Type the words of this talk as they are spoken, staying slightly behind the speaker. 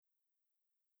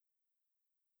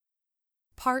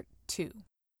Part 2.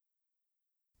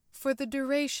 For the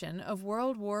duration of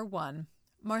World War I,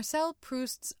 Marcel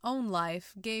Proust's own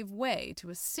life gave way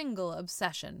to a single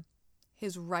obsession: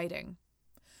 his writing.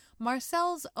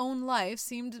 Marcel's own life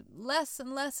seemed less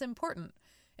and less important.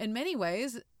 In many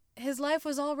ways, his life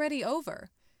was already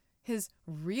over. His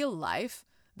real life,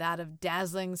 that of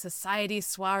dazzling society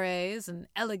soirees and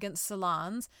elegant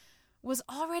salons, was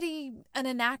already an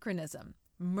anachronism,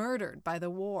 murdered by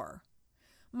the war.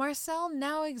 Marcel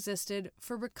now existed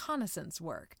for reconnaissance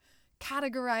work,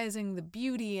 categorizing the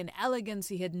beauty and elegance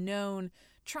he had known,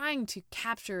 trying to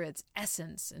capture its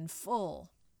essence in full.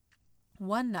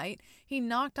 One night, he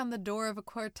knocked on the door of a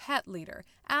quartet leader,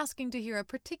 asking to hear a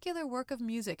particular work of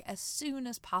music as soon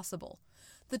as possible.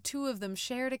 The two of them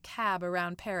shared a cab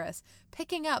around Paris,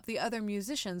 picking up the other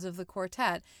musicians of the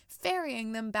quartet,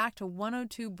 ferrying them back to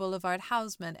 102 Boulevard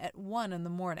Haussmann at 1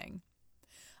 a.m.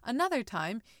 Another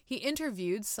time, he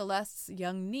interviewed Celeste's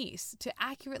young niece to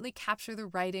accurately capture the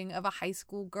writing of a high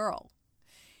school girl.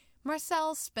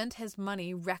 Marcel spent his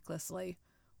money recklessly.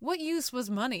 What use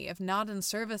was money if not in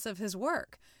service of his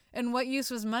work? And what use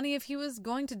was money if he was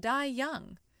going to die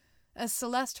young? As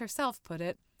Celeste herself put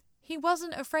it, he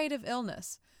wasn't afraid of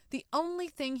illness. The only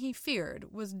thing he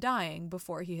feared was dying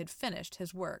before he had finished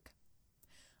his work.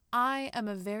 "I am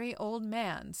a very old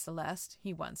man, Celeste,"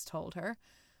 he once told her.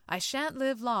 "I shan't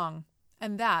live long,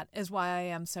 and that is why I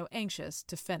am so anxious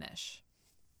to finish."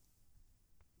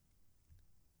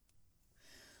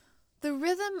 The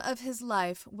rhythm of his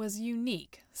life was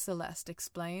unique, Celeste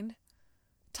explained.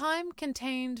 Time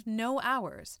contained no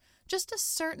hours, just a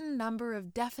certain number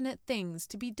of definite things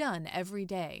to be done every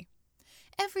day.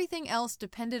 Everything else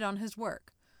depended on his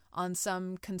work, on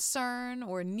some concern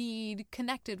or need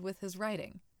connected with his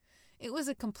writing. It was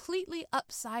a completely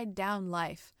upside-down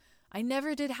life. I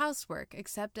never did housework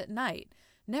except at night,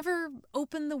 never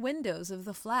opened the windows of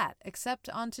the flat except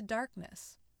onto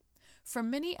darkness. For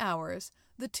many hours,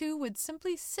 the two would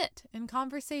simply sit in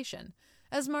conversation,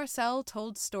 as Marcel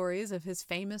told stories of his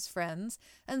famous friends,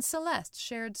 and Celeste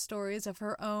shared stories of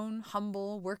her own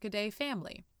humble workaday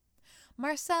family.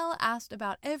 Marcel asked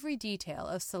about every detail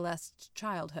of Celeste's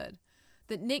childhood,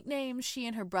 the nicknames she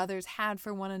and her brothers had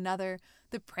for one another,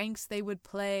 the pranks they would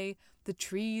play, the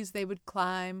trees they would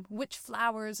climb, which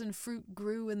flowers and fruit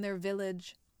grew in their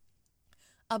village.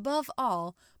 Above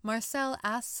all, Marcel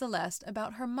asked Celeste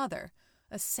about her mother,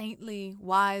 a saintly,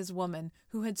 wise woman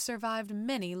who had survived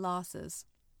many losses.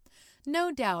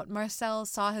 No doubt Marcel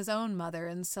saw his own mother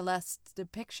in Celeste's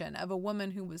depiction of a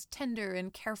woman who was tender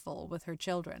and careful with her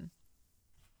children.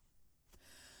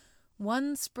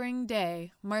 One spring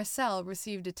day, Marcel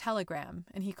received a telegram,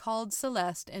 and he called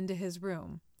Celeste into his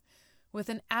room. With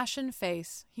an ashen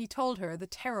face, he told her the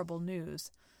terrible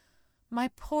news. "My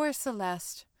poor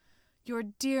Celeste, your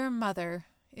dear mother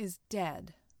is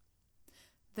dead."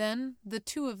 Then the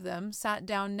two of them sat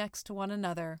down next to one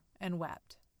another and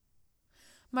wept.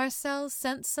 Marcel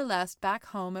sent Celeste back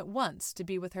home at once to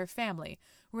be with her family,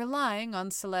 relying on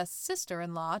Celeste's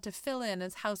sister-in-law to fill in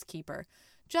as housekeeper,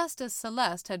 just as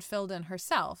Celeste had filled in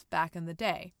herself back in the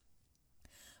day.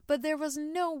 But there was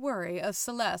no worry of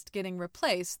Celeste getting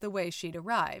replaced the way she'd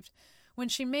arrived. When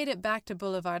she made it back to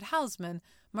Boulevard Haussmann,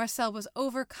 Marcel was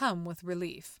overcome with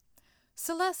relief.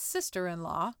 Celeste's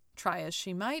sister-in-law, try as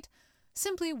she might,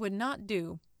 simply would not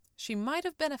do. She might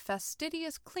have been a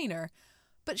fastidious cleaner,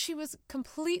 but she was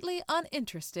completely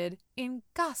uninterested in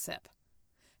gossip.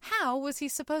 How was he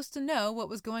supposed to know what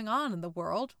was going on in the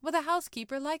world with a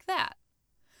housekeeper like that?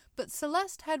 But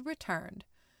Celeste had returned,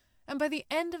 and by the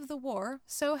end of the war,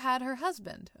 so had her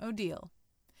husband, Odile.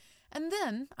 And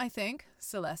then, I think,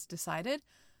 Celeste decided,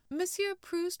 Monsieur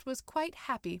Proust was quite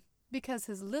happy because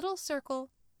his little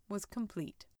circle was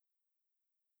complete.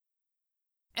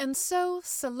 And so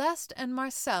Celeste and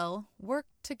Marcel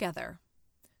worked together.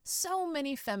 So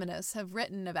many feminists have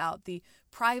written about the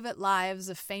private lives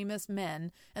of famous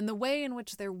men and the way in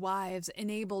which their wives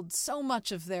enabled so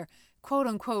much of their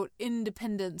quote-unquote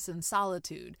independence and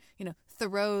solitude.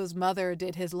 Thoreau's mother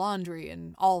did his laundry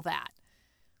and all that.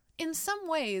 In some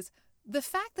ways, the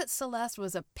fact that Celeste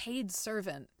was a paid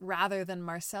servant rather than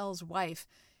Marcel's wife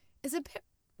is a bit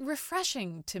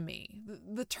refreshing to me.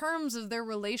 The terms of their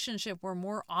relationship were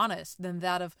more honest than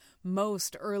that of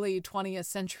most early 20th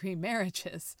century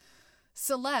marriages.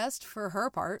 Celeste, for her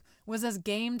part, was as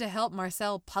game to help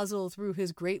Marcel puzzle through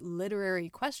his great literary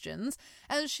questions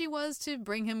as she was to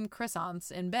bring him croissants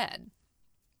in bed.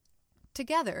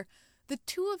 Together, the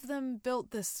two of them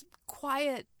built this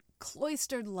quiet,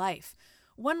 cloistered life,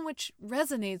 one which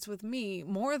resonates with me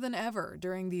more than ever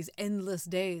during these endless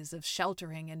days of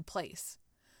sheltering in place.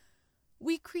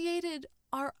 We created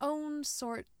our own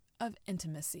sort of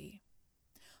intimacy.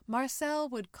 Marcel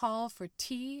would call for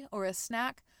tea or a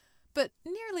snack, but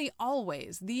nearly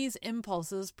always these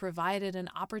impulses provided an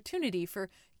opportunity for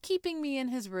keeping me in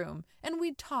his room, and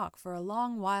we'd talk for a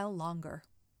long while longer.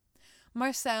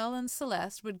 Marcel and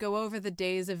Celeste would go over the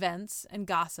day's events and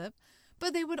gossip,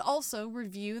 but they would also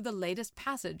review the latest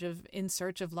passage of In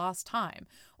Search of Lost Time,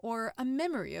 or a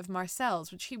memory of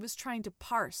Marcel's which he was trying to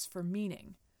parse for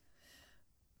meaning.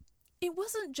 It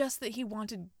wasn't just that he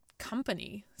wanted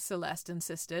company, Celeste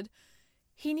insisted.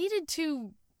 He needed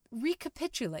to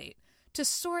recapitulate, to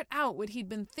sort out what he'd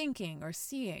been thinking or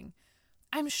seeing.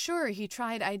 I'm sure he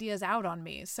tried ideas out on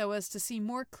me so as to see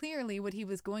more clearly what he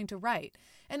was going to write,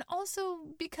 and also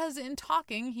because in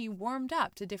talking he warmed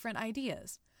up to different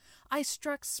ideas. I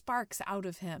struck sparks out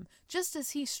of him, just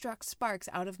as he struck sparks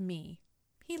out of me.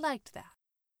 He liked that.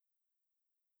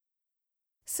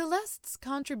 Celeste's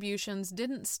contributions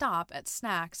didn't stop at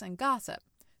snacks and gossip.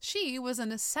 She was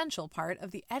an essential part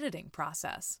of the editing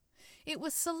process. It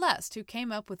was Celeste who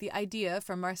came up with the idea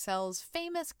for Marcel's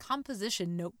famous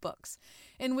composition notebooks,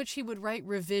 in which he would write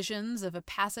revisions of a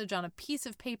passage on a piece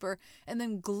of paper and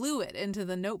then glue it into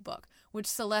the notebook, which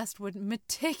Celeste would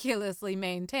meticulously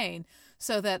maintain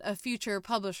so that a future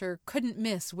publisher couldn't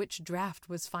miss which draft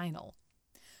was final.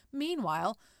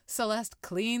 Meanwhile, Celeste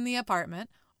cleaned the apartment,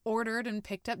 ordered and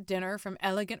picked up dinner from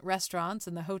elegant restaurants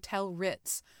in the Hotel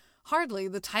Ritz, hardly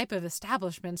the type of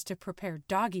establishments to prepare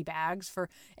doggy bags for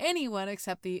anyone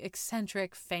except the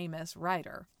eccentric, famous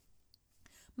writer.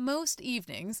 Most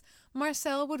evenings,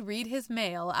 Marcel would read his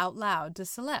mail out loud to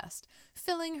Celeste,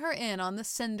 filling her in on the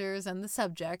cinders and the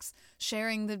subjects,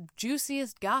 sharing the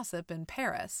juiciest gossip in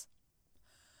Paris.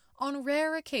 On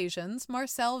rare occasions,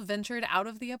 Marcel ventured out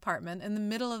of the apartment in the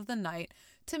middle of the night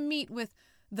to meet with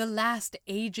the last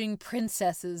aging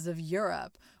princesses of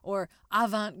Europe, or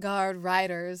avant-garde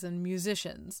writers and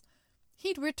musicians.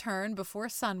 He'd return before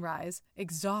sunrise,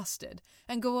 exhausted,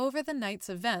 and go over the night's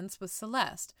events with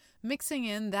Celeste, mixing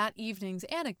in that evening's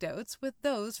anecdotes with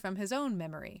those from his own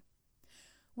memory.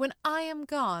 When I am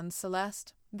gone,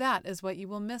 Celeste, that is what you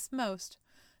will miss most,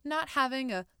 not having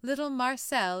a little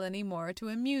Marcel any more to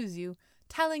amuse you,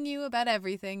 telling you about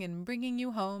everything and bringing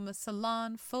you home a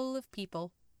salon full of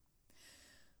people.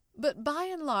 But by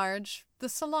and large, the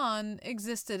salon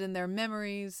existed in their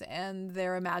memories and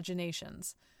their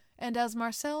imaginations, and as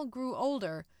Marcel grew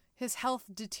older, his health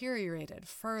deteriorated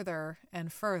further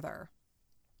and further.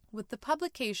 With the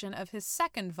publication of his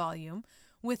second volume,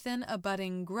 Within a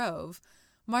Budding Grove,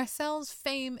 Marcel's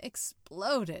fame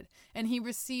exploded, and he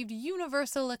received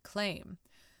universal acclaim.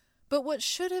 But what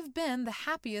should have been the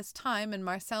happiest time in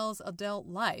Marcel's adult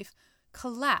life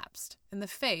collapsed in the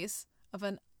face of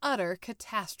an utter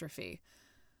catastrophe,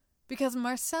 because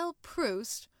Marcel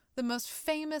Proust, the most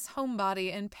famous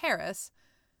homebody in Paris,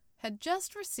 had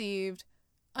just received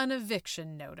an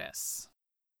eviction notice.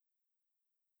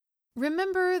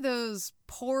 Remember those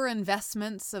poor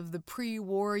investments of the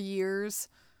pre-war years?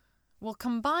 Well,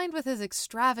 combined with his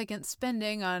extravagant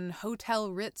spending on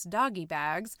Hotel Ritz doggy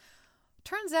bags,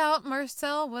 turns out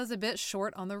Marcel was a bit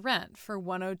short on the rent for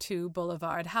 102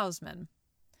 Boulevard Haussmann.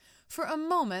 For a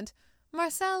moment,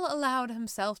 Marcel allowed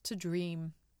himself to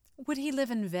dream. Would he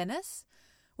live in Venice?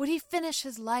 Would he finish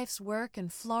his life's work in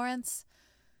Florence?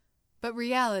 But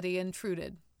reality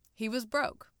intruded. He was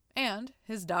broke, and,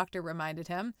 his doctor reminded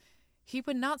him, he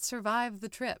would not survive the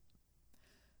trip.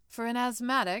 For an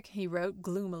asthmatic, he wrote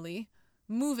gloomily,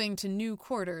 moving to new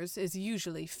quarters is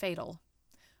usually fatal.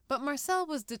 But Marcel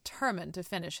was determined to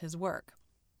finish his work.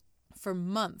 For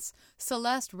months,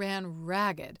 Celeste ran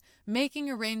ragged, making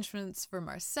arrangements for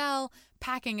Marcel,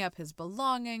 packing up his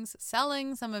belongings,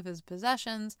 selling some of his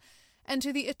possessions, and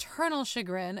to the eternal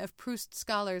chagrin of Proust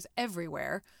scholars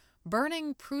everywhere,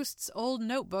 burning Proust's old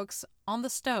notebooks on the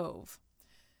stove.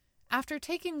 After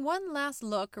taking one last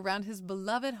look around his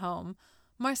beloved home,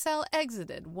 Marcel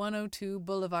exited 102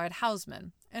 Boulevard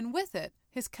Haussmann, and with it,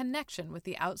 his connection with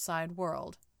the outside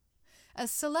world. As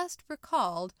Celeste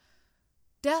recalled,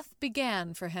 death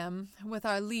began for him with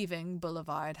our leaving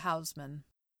Boulevard Haussmann.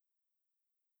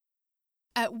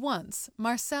 At once,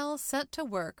 Marcel set to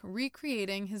work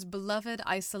recreating his beloved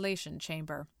isolation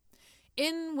chamber.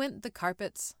 In went the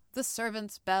carpets, the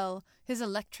servant's bell, his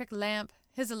electric lamp,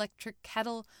 his electric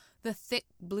kettle, the thick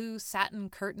blue satin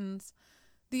curtains.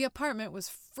 The apartment was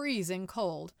freezing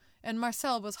cold, and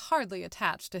Marcel was hardly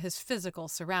attached to his physical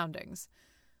surroundings.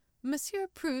 Monsieur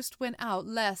Proust went out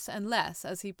less and less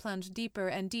as he plunged deeper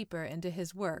and deeper into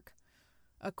his work.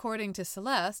 According to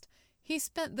Celeste, he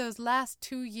spent those last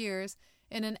 2 years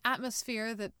in an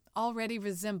atmosphere that already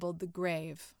resembled the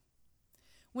grave.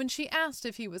 When she asked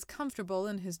if he was comfortable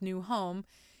in his new home,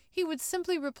 he would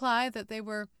simply reply that they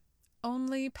were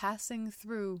only passing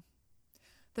through.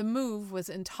 The move was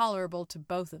intolerable to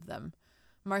both of them.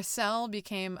 Marcel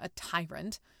became a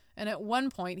tyrant, and at one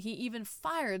point he even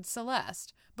fired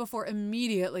Celeste before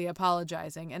immediately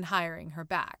apologizing and hiring her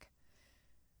back.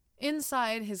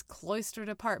 Inside his cloistered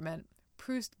apartment,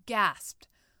 Proust gasped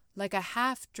like a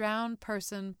half-drowned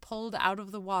person pulled out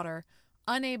of the water,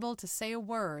 unable to say a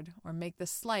word or make the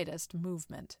slightest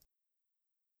movement.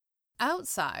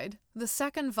 Outside, the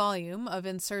second volume of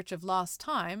In Search of Lost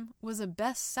Time was a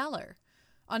bestseller.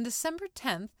 On December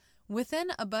 10th,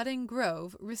 Within a Budding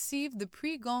Grove received the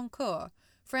Prix Goncourt,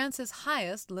 France's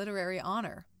highest literary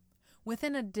honor.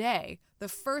 Within a day, the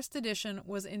first edition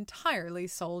was entirely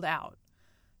sold out.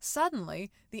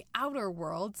 Suddenly, the outer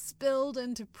world spilled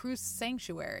into Proust's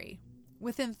sanctuary.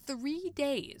 Within 3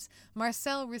 days,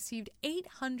 Marcel received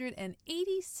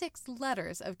 886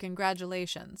 letters of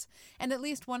congratulations, and at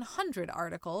least 100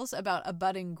 articles about A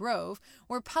Budding Grove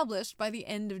were published by the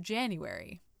end of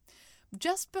January.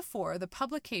 Just before the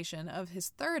publication of his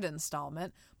third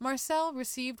installment, Marcel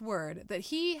received word that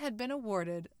he had been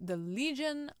awarded the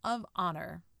Legion of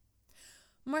Honor.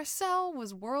 Marcel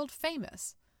was world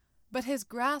famous, but his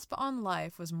grasp on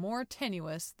life was more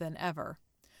tenuous than ever.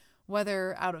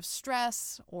 Whether out of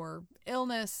stress or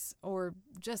illness or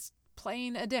just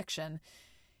plain addiction,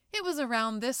 it was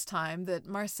around this time that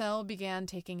Marcel began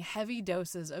taking heavy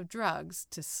doses of drugs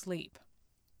to sleep.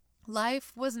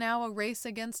 Life was now a race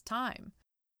against time.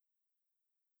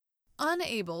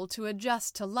 Unable to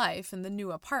adjust to life in the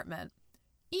new apartment,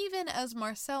 even as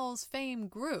Marcel's fame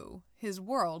grew, his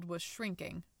world was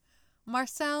shrinking.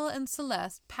 Marcel and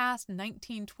Celeste passed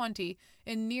 1920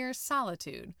 in near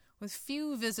solitude, with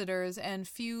few visitors and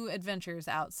few adventures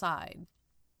outside.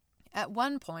 At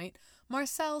one point,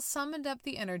 Marcel summoned up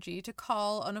the energy to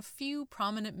call on a few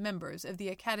prominent members of the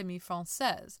Académie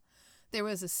Française. There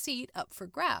was a seat up for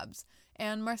grabs,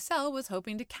 and Marcel was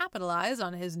hoping to capitalize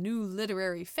on his new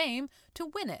literary fame to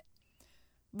win it.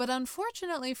 But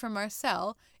unfortunately for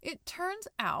Marcel, it turns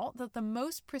out that the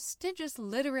most prestigious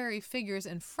literary figures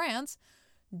in France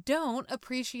don't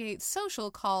appreciate social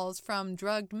calls from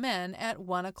drugged men at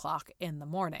 1 o'clock in the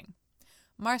morning.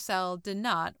 Marcel did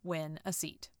not win a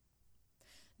seat.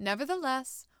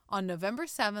 Nevertheless, on November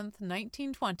 7th,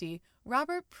 1920,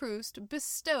 Robert Proust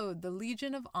bestowed the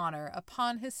Legion of Honor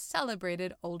upon his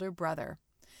celebrated older brother.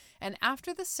 And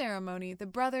after the ceremony, the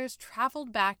brothers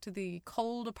traveled back to the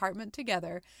cold apartment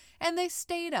together, and they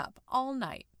stayed up all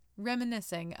night,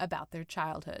 reminiscing about their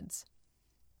childhoods.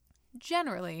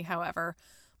 Generally, however,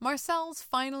 Marcel's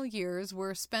final years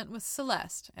were spent with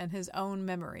Celeste and his own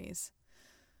memories.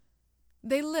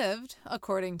 They lived,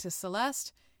 according to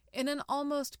Celeste, in an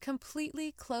almost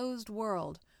completely closed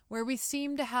world, where we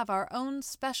seemed to have our own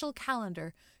special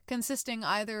calendar consisting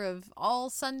either of all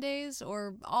Sundays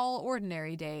or all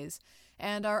ordinary days,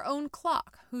 and our own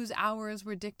clock whose hours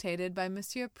were dictated by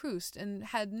Monsieur Proust and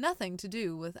had nothing to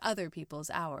do with other people's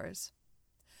hours.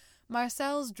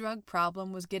 Marcel's drug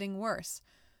problem was getting worse.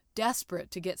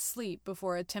 Desperate to get sleep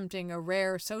before attempting a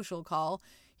rare social call,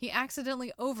 he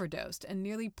accidentally overdosed and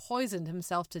nearly poisoned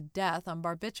himself to death on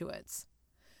barbiturates.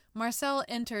 Marcel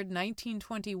entered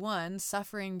 1921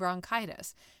 suffering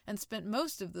bronchitis and spent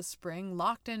most of the spring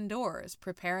locked indoors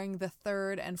preparing the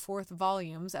third and fourth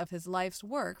volumes of his life's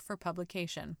work for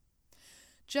publication.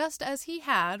 Just as he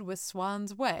had with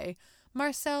Swann's Way,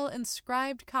 Marcel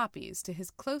inscribed copies to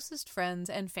his closest friends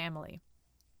and family.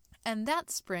 And that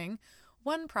spring,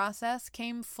 one process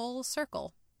came full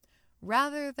circle.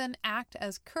 Rather than act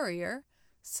as courier,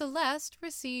 Celeste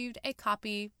received a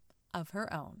copy of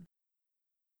her own.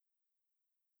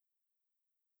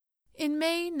 In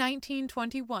May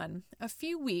 1921, a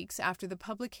few weeks after the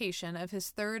publication of his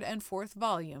third and fourth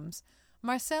volumes,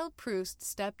 Marcel Proust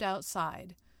stepped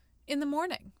outside, in the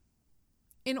morning.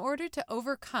 In order to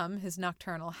overcome his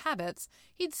nocturnal habits,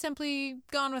 he'd simply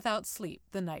gone without sleep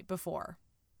the night before.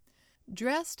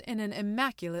 Dressed in an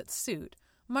immaculate suit,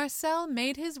 Marcel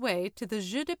made his way to the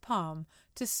Jeu de Paume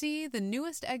to see the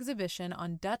newest exhibition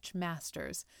on Dutch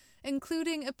masters,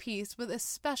 including a piece with a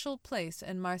special place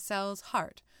in Marcel's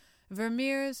heart,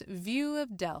 Vermeer's View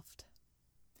of Delft.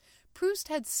 Proust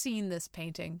had seen this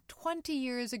painting 20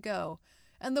 years ago,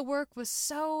 and the work was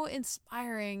so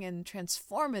inspiring and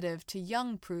transformative to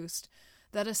young Proust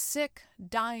that a sick,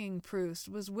 dying Proust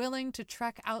was willing to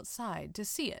trek outside to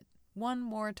see it one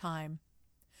more time.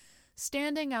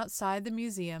 Standing outside the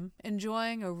museum,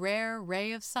 enjoying a rare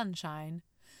ray of sunshine,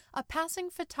 a passing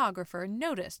photographer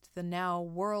noticed the now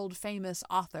world-famous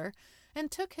author and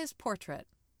took his portrait.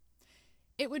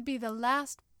 It would be the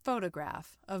last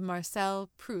photograph of Marcel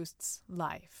Proust's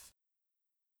life.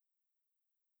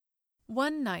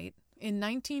 One night in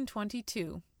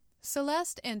 1922,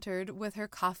 Celeste entered with her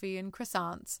coffee and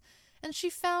croissants, and she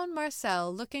found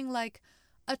Marcel looking like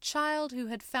a child who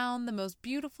had found the most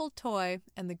beautiful toy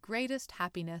and the greatest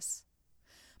happiness.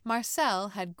 Marcel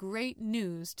had great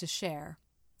news to share.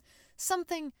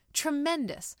 Something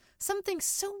tremendous, something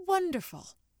so wonderful.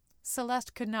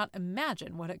 Celeste could not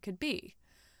imagine what it could be.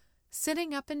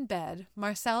 Sitting up in bed,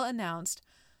 Marcel announced,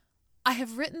 "I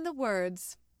have written the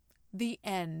words, 'The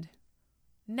End.'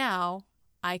 Now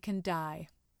I can die."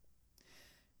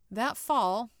 That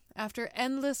fall, after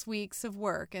endless weeks of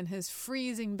work in his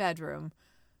freezing bedroom,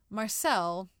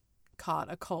 Marcel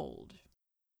caught a cold.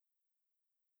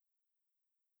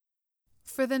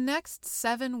 For the next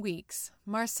 7 weeks,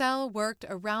 Marcel worked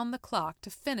around the clock to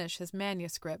finish his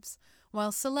manuscripts,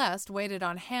 while Celeste waited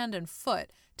on hand and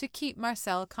foot to keep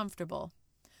Marcel comfortable.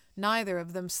 Neither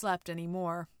of them slept any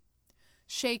more.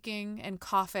 Shaking and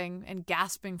coughing and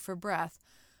gasping for breath,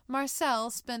 Marcel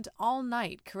spent all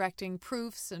night correcting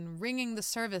proofs and ringing the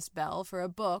service bell for a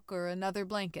book or another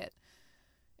blanket.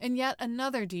 In yet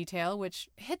another detail which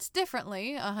hits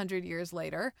differently 100 years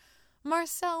later,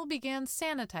 Marcel began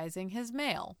sanitizing his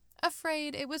mail,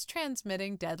 afraid it was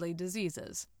transmitting deadly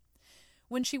diseases.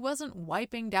 When she wasn't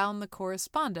wiping down the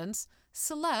correspondence,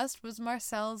 Celeste was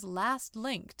Marcel's last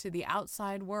link to the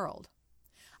outside world.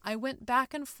 I went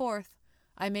back and forth.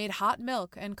 I made hot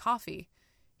milk and coffee.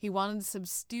 He wanted some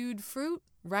stewed fruit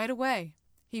right away.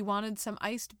 He wanted some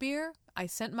iced beer. I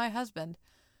sent my husband.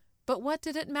 But what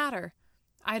did it matter?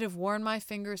 I'd have worn my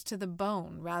fingers to the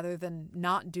bone rather than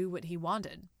not do what he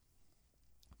wanted.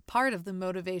 Part of the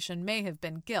motivation may have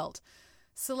been guilt.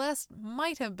 Celeste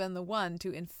might have been the one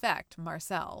to infect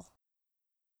Marcel.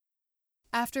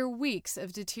 After weeks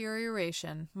of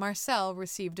deterioration, Marcel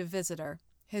received a visitor,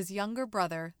 his younger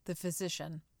brother, the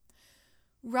physician.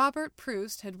 Robert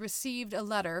Proust had received a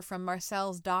letter from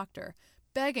Marcel's doctor,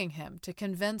 begging him to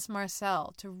convince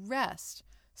Marcel to rest,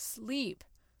 sleep,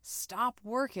 stop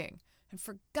working, and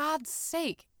for God's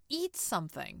sake, eat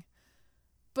something.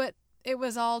 But it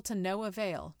was all to no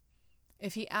avail.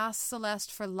 If he asked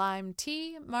Celeste for lime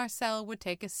tea, Marcel would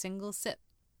take a single sip.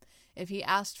 If he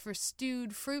asked for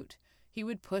stewed fruit, he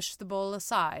would push the bowl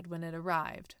aside when it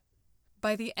arrived.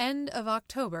 By the end of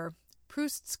October,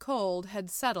 Proust's cold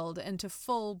had settled into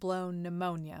full-blown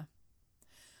pneumonia.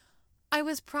 I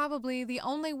was probably the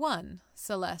only one,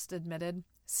 Celeste admitted,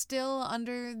 still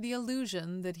under the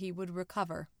illusion that he would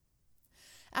recover.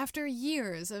 After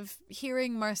years of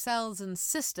hearing Marcel's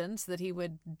insistence that he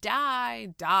would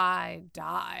die,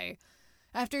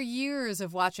 after years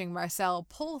of watching Marcel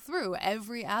pull through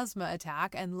every asthma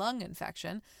attack and lung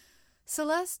infection,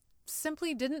 Celeste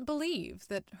simply didn't believe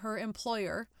that her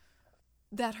employer,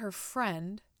 that her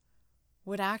friend,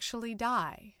 would actually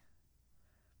die.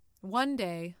 One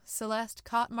day, Celeste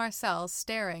caught Marcel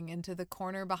staring into the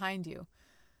corner behind you.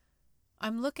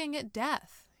 "I'm looking at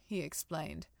death," he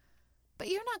explained. "But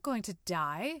you're not going to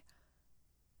die."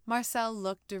 Marcel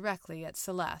looked directly at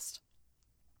Celeste.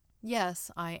 "Yes,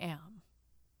 I am."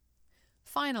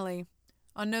 Finally,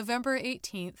 on November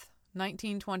 18th,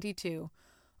 1922,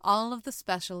 all of the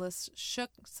specialists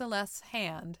shook Celeste's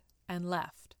hand and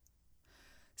left.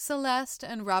 Celeste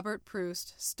and Robert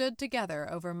Proust stood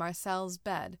together over Marcel's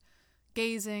bed,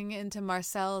 gazing into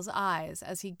Marcel's eyes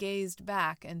as he gazed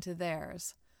back into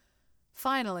theirs.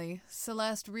 Finally,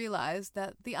 Celeste realized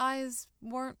that the eyes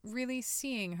weren't really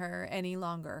seeing her any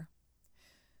longer.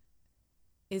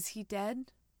 "Is he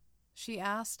dead?" she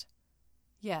asked.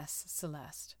 "Yes,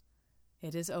 Celeste.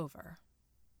 It is over."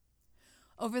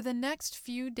 Over the next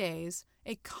few days,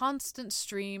 a constant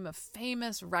stream of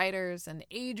famous writers and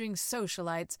aging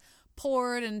socialites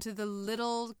poured into the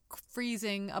little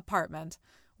freezing apartment,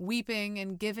 weeping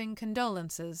and giving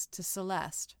condolences to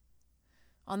Celeste.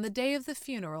 On the day of the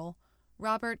funeral,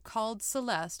 Robert called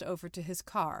Celeste over to his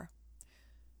car.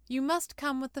 "You must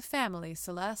come with the family,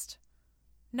 Celeste.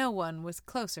 No one was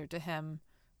closer to him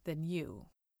than you."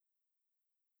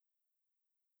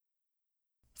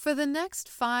 For the next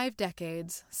 5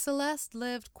 decades, Celeste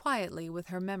lived quietly with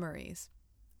her memories.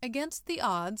 Against the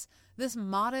odds, this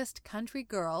modest country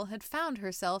girl had found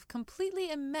herself completely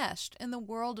enmeshed in the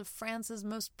world of France's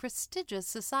most prestigious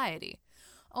society,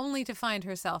 only to find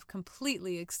herself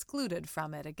completely excluded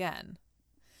from it again.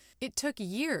 It took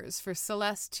years for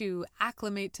Celeste to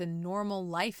acclimate to normal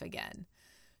life again.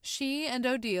 She and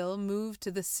Odile moved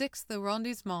to the 6th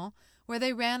arrondissement, where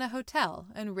they ran a hotel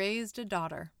and raised a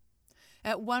daughter.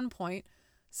 At one point,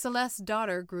 Celeste's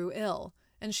daughter grew ill,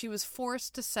 and she was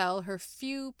forced to sell her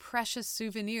few precious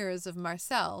souvenirs of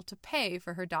Marcel to pay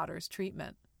for her daughter's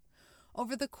treatment.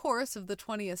 Over the course of the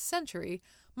 20th century,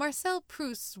 Marcel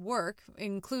Proust's work,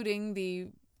 including the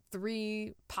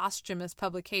 3 posthumous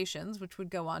publications which would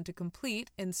go on to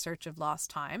complete In Search of Lost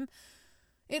Time,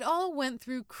 it all went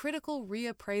through critical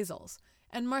reappraisals,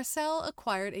 and Marcel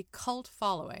acquired a cult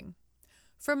following.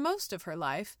 For most of her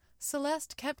life,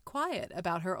 Celeste kept quiet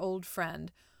about her old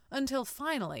friend, until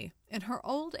finally, in her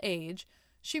old age,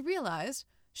 she realized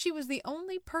she was the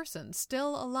only person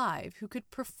still alive who could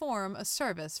perform a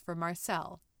service for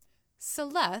Marcel.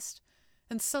 Celeste,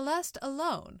 and Celeste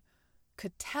alone,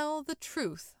 could tell the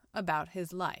truth about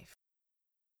his life.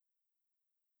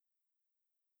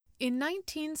 In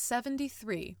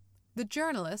 1973, the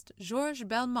journalist Georges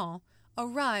Belmont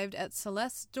arrived at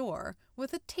Celeste's door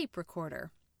with a tape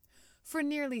recorder. For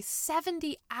nearly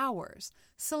 70 hours,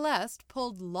 Celeste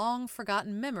pulled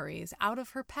long-forgotten memories out of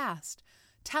her past,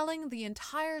 telling the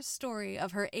entire story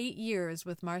of her 8 years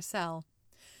with Marcel.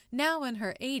 Now in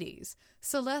her 80s,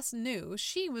 Celeste knew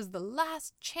she was the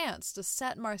last chance to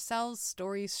set Marcel's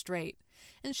story straight,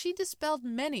 and she dispelled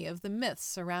many of the myths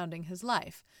surrounding his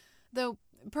life, though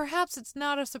perhaps it's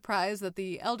not a surprise that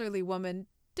the elderly woman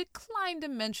declined to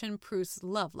mention Proust's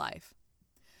love life.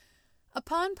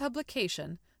 Upon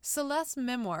publication, Celeste's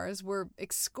memoirs were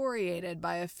excoriated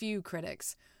by a few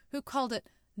critics, who called it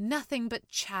nothing but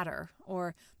chatter,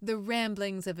 or the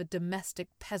ramblings of a domestic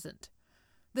peasant.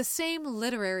 The same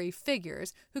literary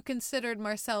figures who considered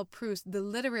Marcel Proust the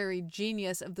literary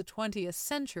genius of the 20th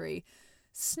century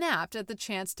snapped at the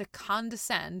chance to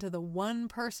condescend to the one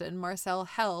person Marcel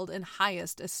held in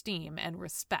highest esteem and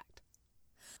respect.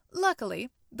 Luckily,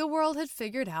 the world had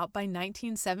figured out by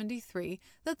 1973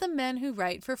 that the men who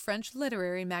write for French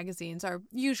literary magazines are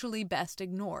usually best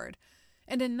ignored,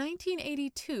 and in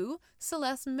 1982,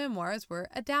 Celeste's memoirs were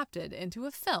adapted into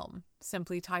a film,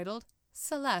 simply titled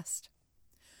Celeste.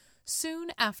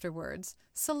 Soon afterwards,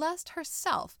 Celeste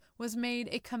herself was made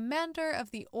a Commander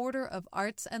of the Order of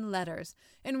Arts and Letters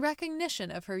in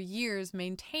recognition of her years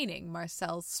maintaining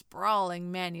Marcel's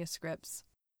sprawling manuscripts.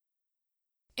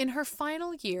 In her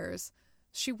final years,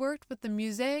 she worked with the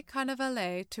Musée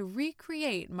Carnavalet to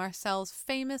recreate Marcel's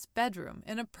famous bedroom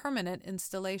in a permanent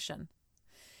installation.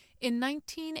 In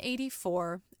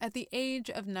 1984, at the age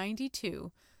of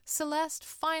 92, Celeste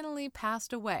finally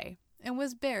passed away and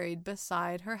was buried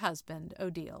beside her husband,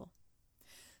 Odile.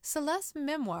 Celeste's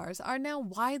memoirs are now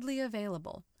widely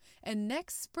available, and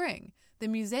next spring, the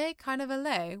Musée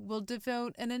Carnavalet will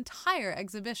devote an entire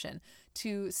exhibition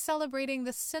to celebrating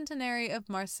the centenary of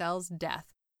Marcel's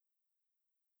death.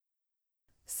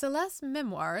 Celeste's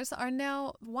memoirs are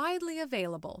now widely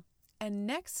available, and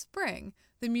next spring,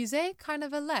 the Musée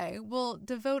Carnavalet will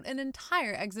devote an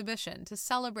entire exhibition to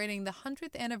celebrating the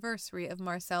 100th anniversary of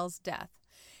Marcel's death,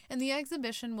 and the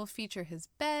exhibition will feature his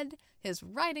bed, his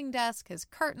writing desk, his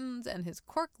curtains, and his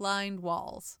cork-lined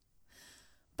walls.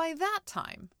 By that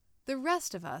time, the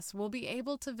rest of us will be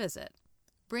able to visit,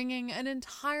 bringing an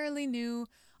entirely new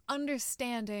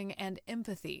understanding and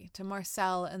empathy to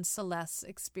Marcel and Celeste's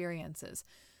experiences,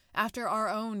 after our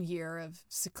own year of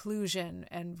seclusion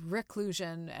and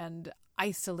reclusion and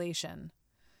isolation.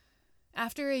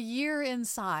 After a year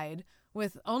inside,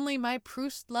 with only my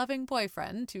Proust-loving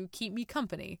boyfriend to keep me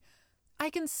company, I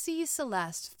can see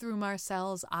Celeste through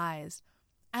Marcel's eyes,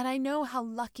 and I know how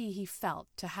lucky he felt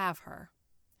to have her.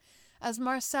 As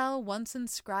Marcel once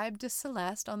inscribed to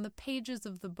Celeste on the pages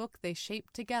of the book they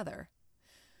shaped together,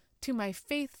 "To my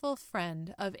faithful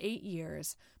friend of 8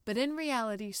 years, but in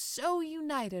reality so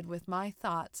united with my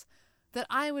thoughts that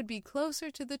I would be closer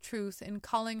to the truth in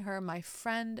calling her my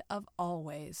friend of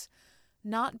always,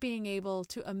 not being able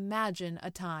to imagine a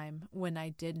time when I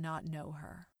did not know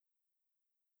her."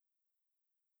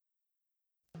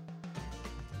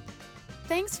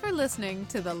 Thanks for listening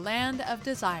to The Land of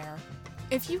Desire.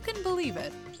 If you can believe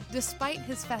it, despite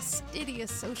his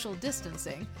fastidious social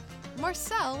distancing,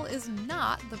 Marcel is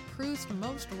not the Proust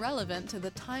most relevant to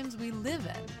the times we live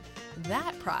in.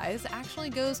 That prize actually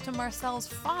goes to Marcel's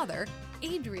father,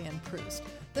 Adrien Proust,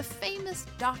 the famous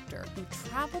doctor who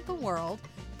traveled the world,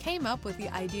 came up with the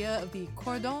idea of the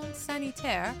cordon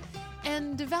sanitaire,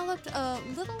 and developed a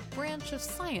little branch of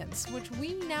science which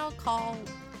we now call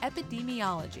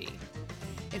epidemiology.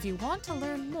 If you want to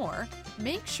learn more,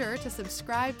 make sure to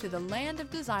subscribe to the Land of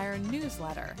Desire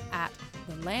newsletter at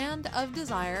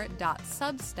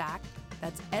thelandofdesire.substack,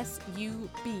 that's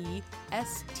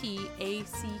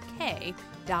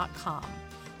substack.com.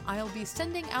 I'll be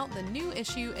sending out the new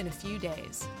issue in a few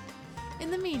days. In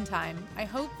the meantime, I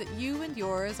hope that you and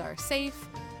yours are safe,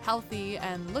 healthy,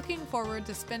 and looking forward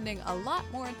to spending a lot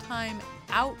more time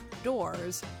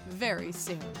outdoors very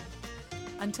soon.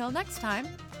 Until next time,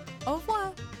 au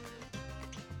revoir!